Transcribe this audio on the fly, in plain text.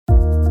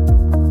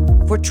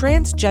For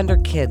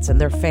transgender kids and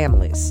their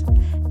families,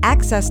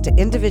 access to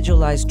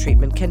individualized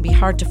treatment can be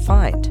hard to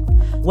find.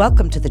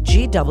 Welcome to the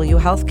GW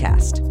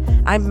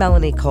Healthcast. I'm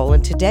Melanie Cole,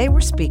 and today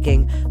we're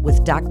speaking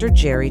with Dr.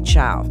 Jerry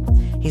Chou.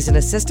 He's an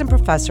assistant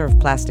professor of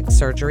plastic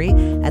surgery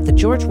at the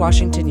George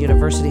Washington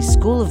University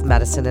School of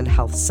Medicine and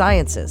Health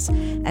Sciences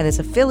and is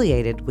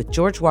affiliated with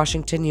George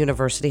Washington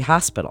University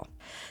Hospital.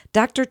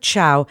 Dr.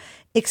 Chou,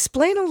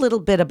 explain a little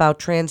bit about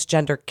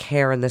transgender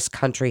care in this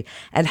country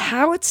and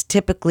how it's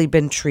typically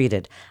been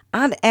treated.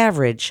 On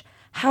average,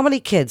 how many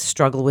kids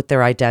struggle with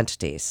their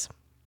identities?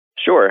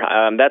 Sure.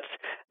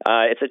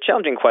 It's a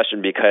challenging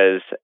question because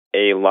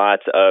a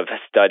lot of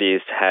studies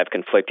have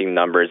conflicting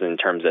numbers in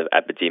terms of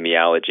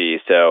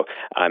epidemiology. So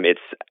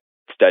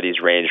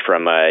studies range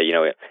from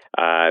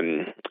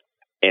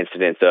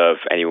incidence of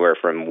anywhere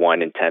from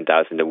 1 in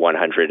 10,000 to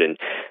 100 and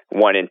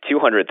 1 in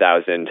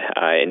 200,000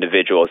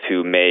 individuals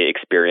who may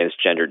experience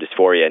gender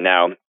dysphoria.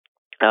 Now,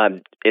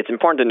 it's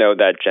important to know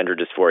that gender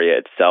dysphoria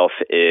itself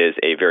is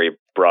a very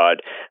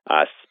broad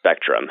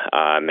spectrum,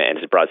 and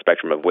it's a broad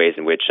spectrum of ways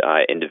in which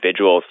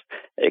individuals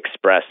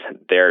express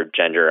their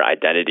gender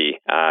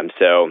identity.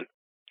 So,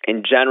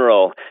 in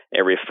general,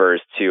 it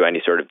refers to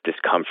any sort of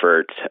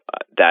discomfort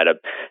that an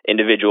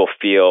individual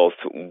feels,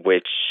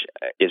 which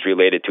is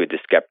related to a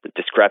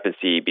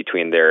discrepancy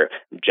between their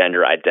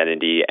gender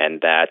identity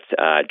and that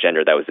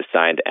gender that was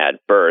assigned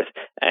at birth.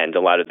 And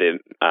a lot of the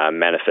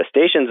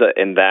manifestations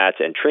in that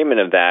and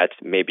treatment of that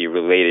may be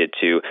related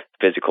to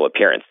physical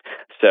appearance.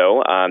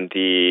 So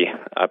the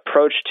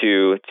approach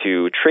to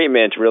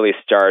treatment really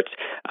starts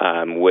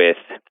with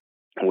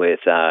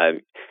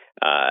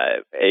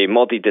a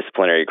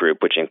multidisciplinary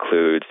group, which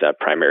includes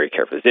primary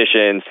care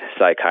physicians,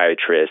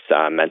 psychiatrists,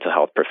 mental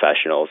health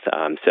professionals.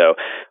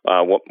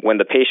 When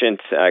the patient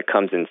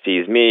comes and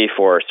sees me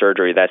for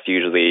surgery, that's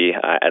usually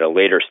at a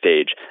later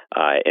stage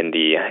in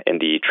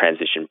the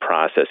transition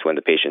process, when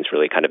the patient's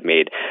really kind of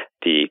made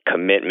the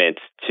commitment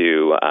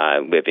to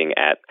living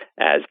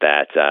as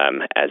that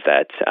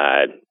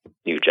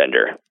new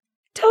gender.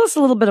 Tell us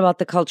a little bit about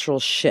the cultural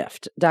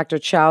shift, Dr.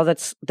 Chou,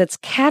 that's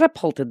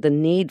catapulted the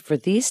need for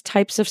these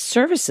types of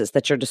services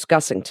that you're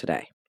discussing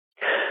today.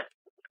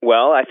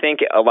 Well, I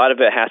think a lot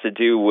of it has to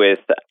do with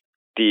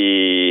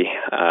the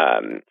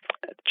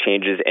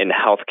changes in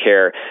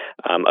healthcare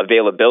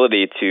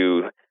availability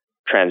to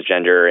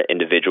transgender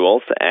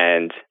individuals,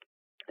 and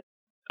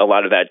a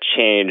lot of that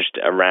changed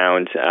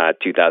around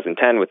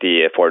 2010 with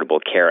the Affordable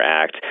Care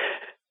Act.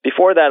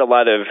 Before that, a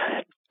lot of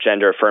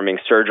gender-affirming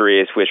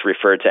surgeries, which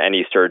refer to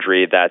any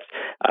surgery that's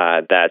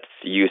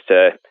used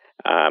to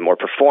or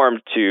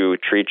performed to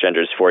treat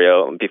gender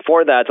dysphoria.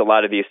 Before that, a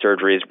lot of these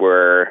surgeries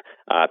were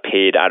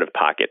paid out of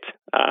pocket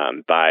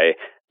by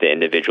the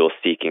individual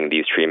seeking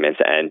these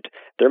treatments. And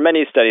there are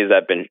many studies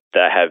that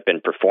have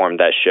been performed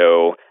that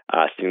show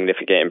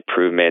significant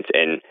improvements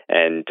in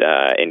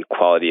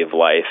quality of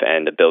life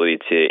and ability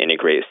to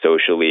integrate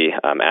socially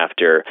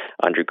after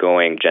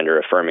undergoing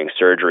gender-affirming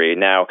surgery.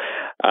 Now,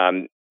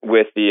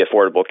 with the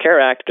Affordable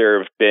Care Act,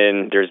 there's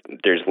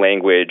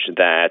language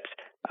that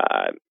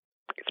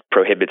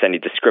prohibits any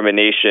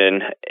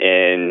discrimination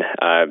in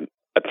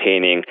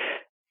obtaining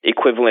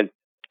equivalent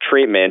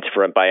treatment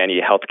by any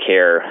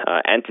healthcare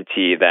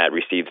entity that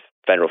receives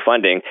federal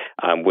funding,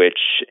 which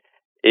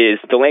is,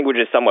 the language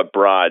is somewhat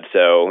broad.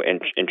 So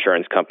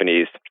insurance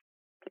companies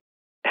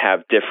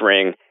have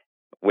differing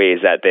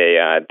ways that they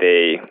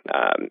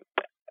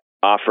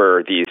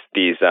offer these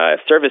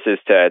services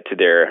to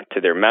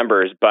their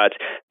members, but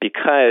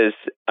because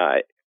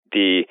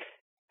the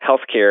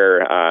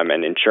healthcare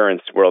and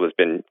insurance world has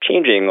been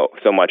changing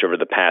so much over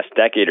the past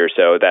decade or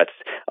so, that's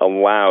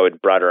allowed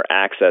broader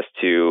access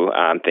to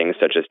things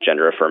such as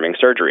gender-affirming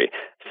surgery.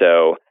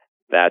 So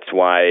that's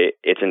why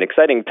it's an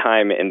exciting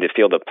time in the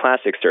field of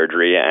plastic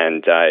surgery,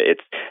 and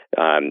it's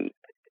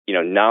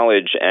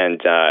knowledge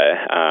and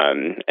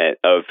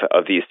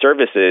of these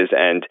services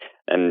and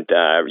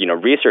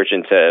research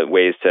into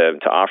ways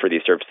to offer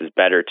these services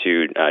better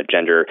to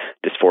gender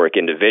dysphoric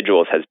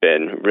individuals has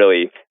been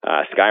really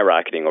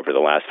skyrocketing over the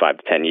last 5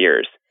 to 10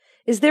 years.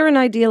 Is there an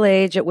ideal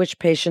age at which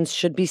patients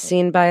should be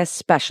seen by a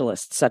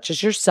specialist, such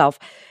as yourself,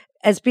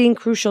 as being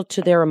crucial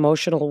to their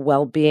emotional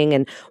well-being?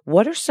 And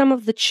what are some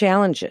of the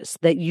challenges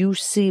that you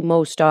see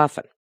most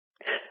often?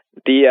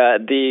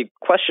 The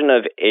question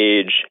of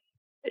age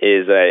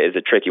is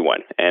a tricky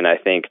one, and I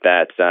think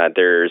that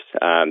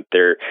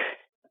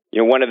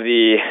one of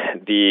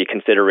the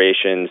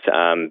considerations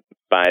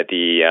by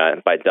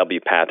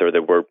WPATH, or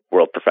the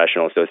World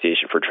Professional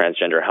Association for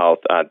Transgender Health,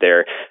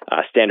 their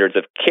standards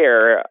of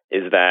care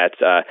is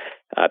that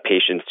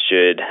patients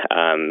should,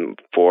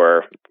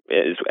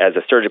 as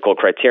a surgical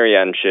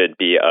criterion, should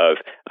be of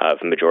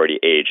majority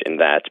age in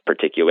that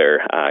particular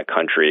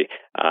country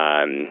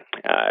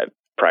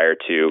prior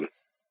to,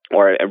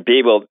 or be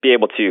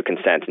able to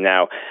consent.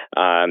 Now,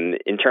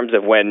 in terms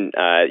of when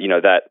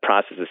that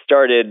process has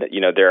started,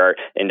 there are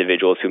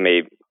individuals who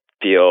may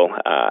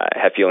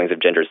have feelings of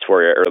gender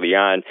dysphoria early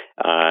on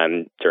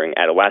during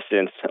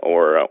adolescence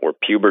or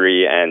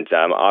puberty, and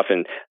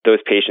often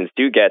those patients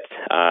do get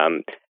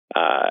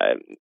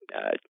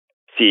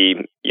see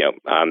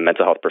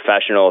mental health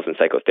professionals and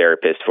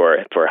psychotherapists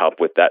for help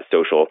with that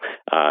social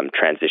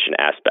transition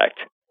aspect.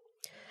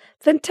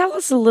 Then tell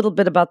us a little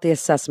bit about the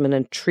assessment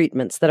and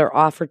treatments that are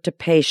offered to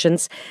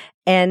patients,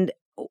 and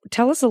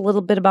tell us a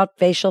little bit about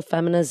facial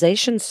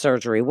feminization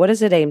surgery. What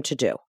does it aim to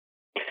do?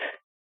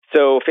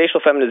 So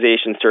facial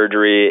feminization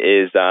surgery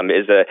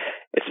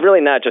it's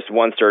really not just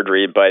one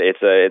surgery, but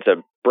it's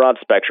a broad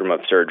spectrum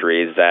of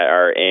surgeries that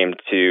are aimed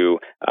to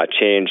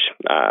change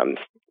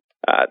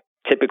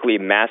typically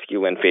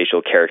masculine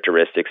facial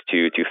characteristics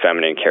to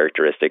feminine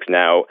characteristics.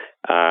 Now,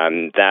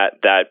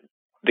 that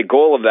the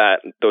goal of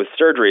those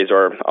surgeries,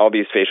 or all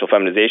these facial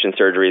feminization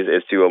surgeries,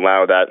 is to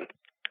allow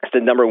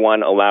number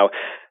one, allow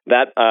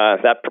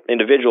that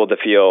individual to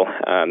feel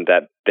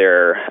that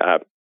their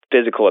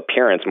physical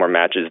appearance more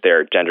matches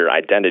their gender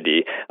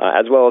identity,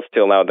 as well as to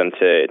allow them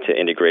to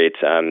integrate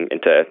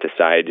into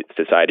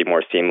society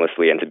more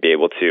seamlessly and to be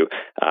able to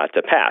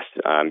pass.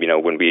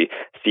 When we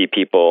see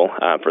people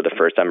for the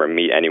first time or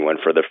meet anyone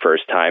for the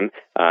first time,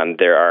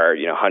 there are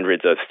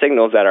hundreds of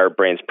signals that our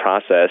brains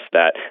process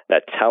that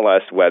tell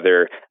us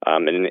whether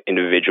an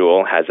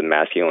individual has a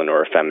masculine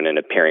or a feminine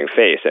appearing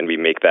face, and we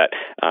make that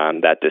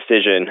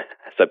decision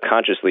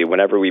subconsciously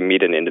whenever we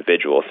meet an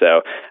individual.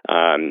 So.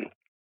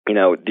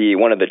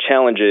 One of the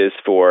challenges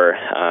for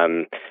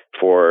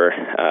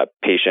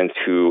patients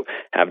who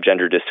have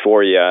gender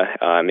dysphoria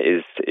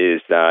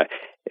is that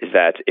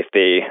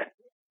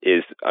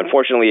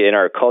unfortunately in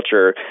our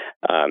culture,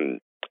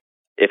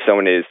 if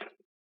someone is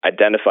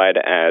identified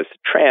as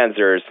trans,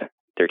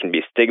 there can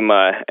be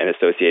stigma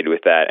associated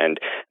with that, and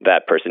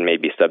that person may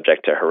be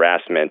subject to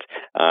harassment.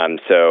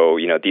 So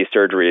these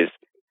surgeries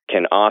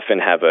can often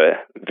have a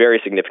very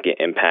significant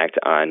impact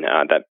on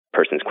that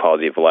person's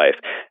quality of life.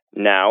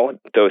 Now,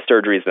 those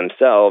surgeries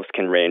themselves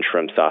can range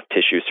from soft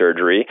tissue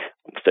surgery,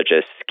 such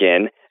as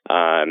skin,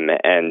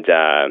 and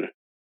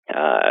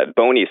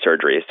bony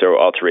surgery, so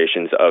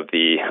alterations of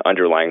the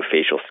underlying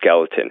facial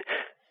skeleton.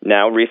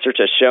 Now, research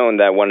has shown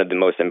that one of the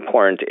most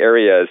important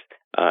areas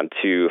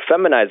to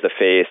feminize the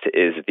face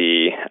is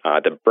the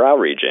brow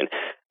region,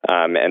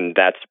 and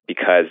that's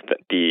because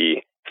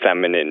the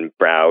feminine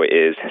brow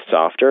is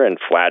softer and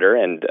flatter,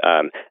 and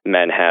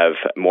men have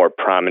more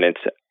prominence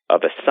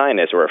of a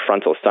sinus or a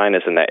frontal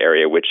sinus in that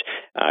area, which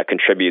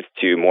contributes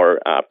to more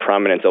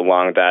prominence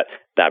along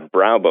that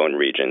brow bone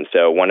region.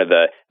 So one of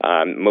the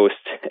most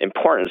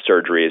important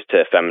surgeries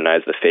to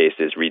feminize the face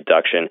is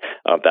reduction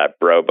of that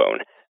brow bone.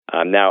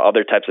 Now,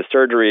 other types of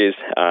surgeries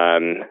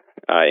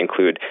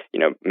include,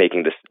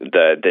 making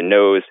the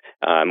nose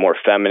more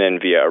feminine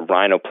via a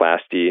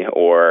rhinoplasty,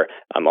 or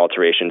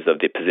alterations of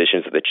the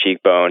positions of the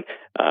cheekbone,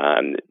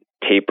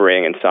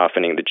 tapering and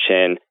softening the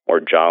chin or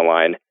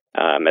jawline,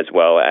 as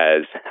well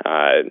as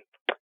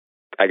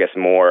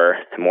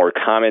more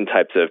common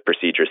types of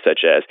procedures,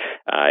 such as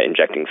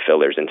injecting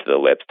fillers into the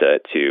lips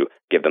to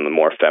give them a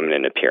more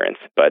feminine appearance.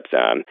 But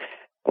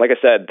like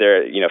I said,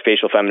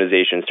 facial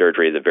feminization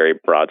surgery is a very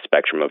broad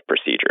spectrum of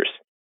procedures.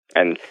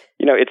 And,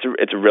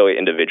 it's a really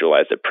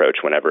individualized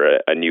approach whenever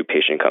a new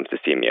patient comes to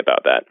see me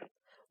about that.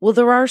 Well,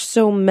 there are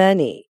so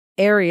many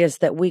areas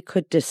that we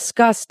could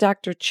discuss,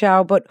 Dr.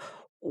 Chow, but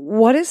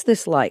what is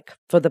this like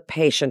for the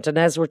patient? And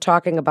as we're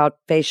talking about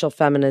facial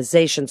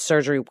feminization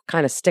surgery, we'll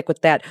kind of stick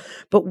with that.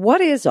 But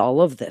what is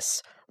all of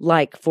this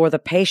like for the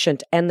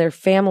patient and their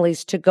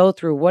families to go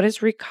through? What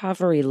is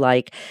recovery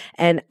like?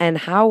 And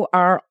how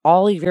are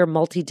all of your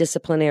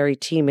multidisciplinary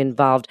team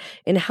involved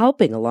in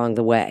helping along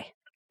the way?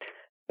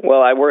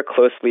 Well, I work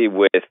closely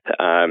with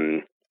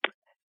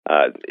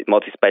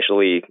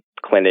multi-specialty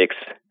clinics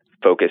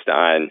focused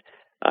on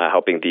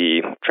helping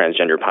the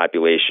transgender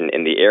population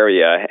in the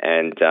area,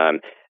 and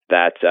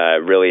that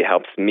really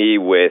helps me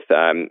with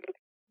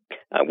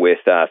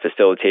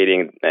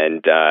facilitating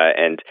and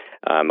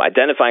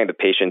identifying the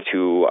patients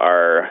who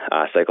are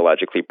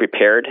psychologically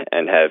prepared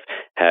and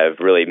have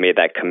really made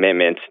that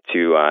commitment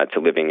to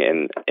living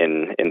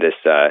in this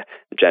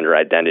gender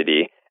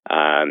identity.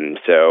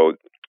 So,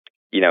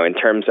 in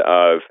terms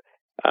of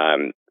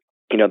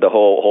the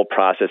whole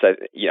process,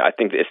 I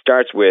think it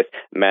starts with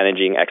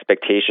managing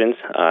expectations.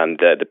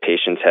 The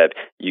patients have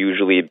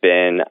usually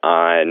been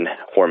on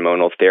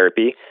hormonal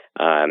therapy,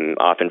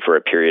 often for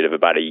a period of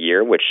about a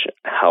year, which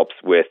helps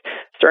with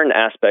certain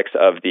aspects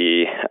of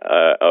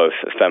of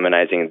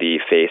feminizing the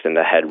face and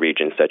the head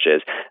region, such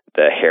as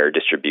the hair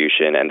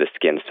distribution and the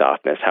skin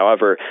softness.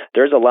 However,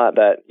 there's a lot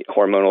that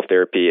hormonal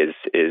therapy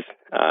is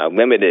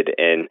limited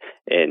in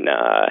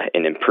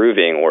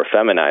improving or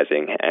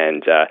feminizing,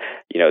 and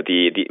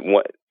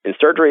in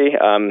surgery,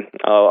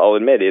 I'll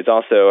admit, it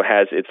also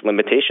has its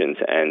limitations,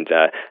 and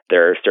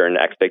there are certain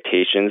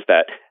expectations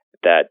that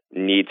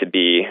need to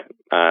be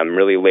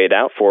really laid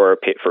out for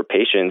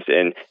patients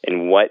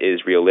in what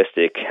is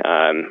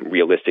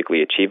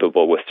realistically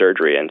achievable with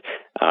surgery, and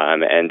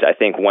I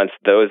think once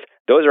those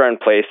are in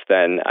place,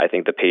 then I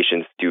think the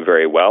patients do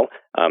very well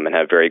and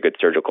have very good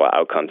surgical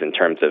outcomes in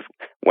terms of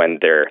when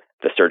the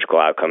surgical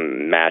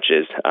outcome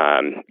matches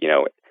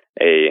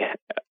a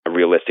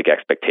realistic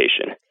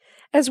expectation.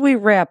 As we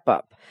wrap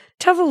up,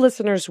 tell the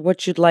listeners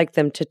what you'd like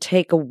them to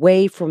take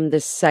away from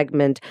this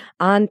segment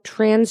on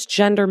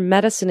transgender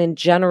medicine in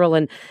general,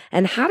 and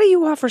how do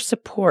you offer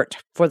support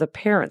for the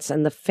parents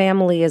and the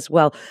family as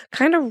well?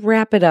 Kind of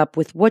wrap it up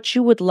with what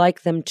you would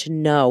like them to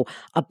know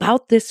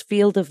about this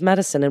field of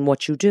medicine and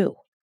what you do.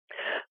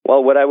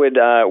 Well, what I would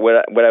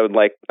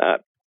like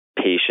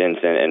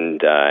patients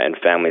and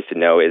families to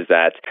know is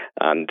that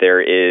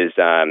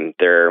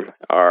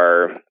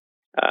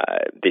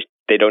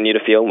they don't need to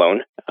feel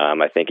alone.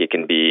 I think it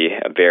can be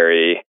a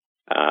very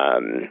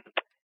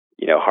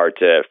hard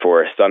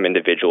for some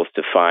individuals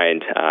to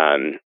find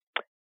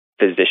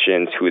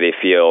physicians who they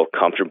feel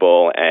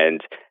comfortable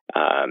and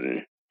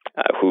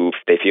who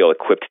they feel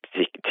equipped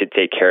to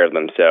take care of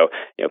them. So,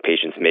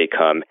 patients may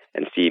come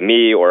and see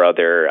me or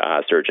other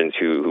surgeons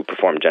who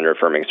perform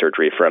gender-affirming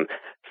surgery from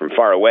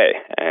far away.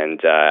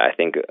 And I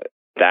think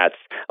that's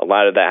a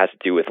lot of that has to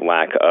do with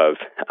lack of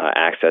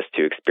access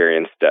to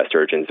experienced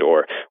surgeons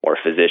or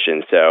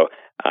physicians. So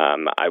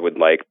I would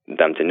like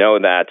them to know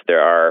that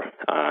there are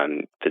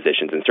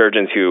physicians and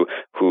surgeons who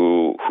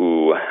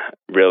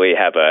really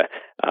have a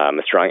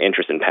strong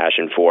interest and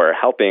passion for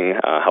helping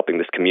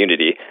this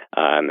community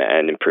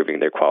and improving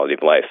their quality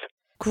of life.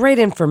 Great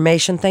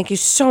information. Thank you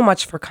so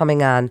much for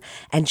coming on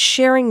and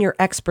sharing your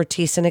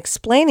expertise in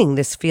explaining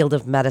this field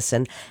of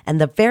medicine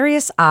and the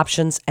various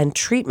options and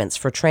treatments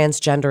for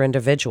transgender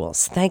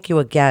individuals. Thank you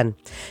again.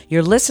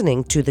 You're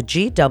listening to the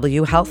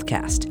GW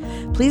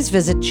Healthcast. Please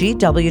visit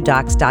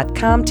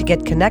gwdocs.com to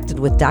get connected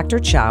with Dr.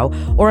 Chow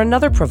or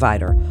another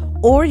provider,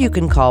 or you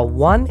can call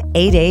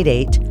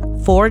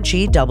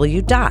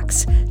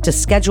 1-888-4GW-DOCS to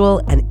schedule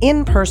an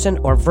in-person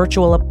or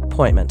virtual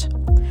appointment.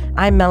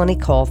 I'm Melanie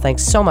Cole.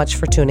 Thanks so much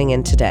for tuning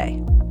in today.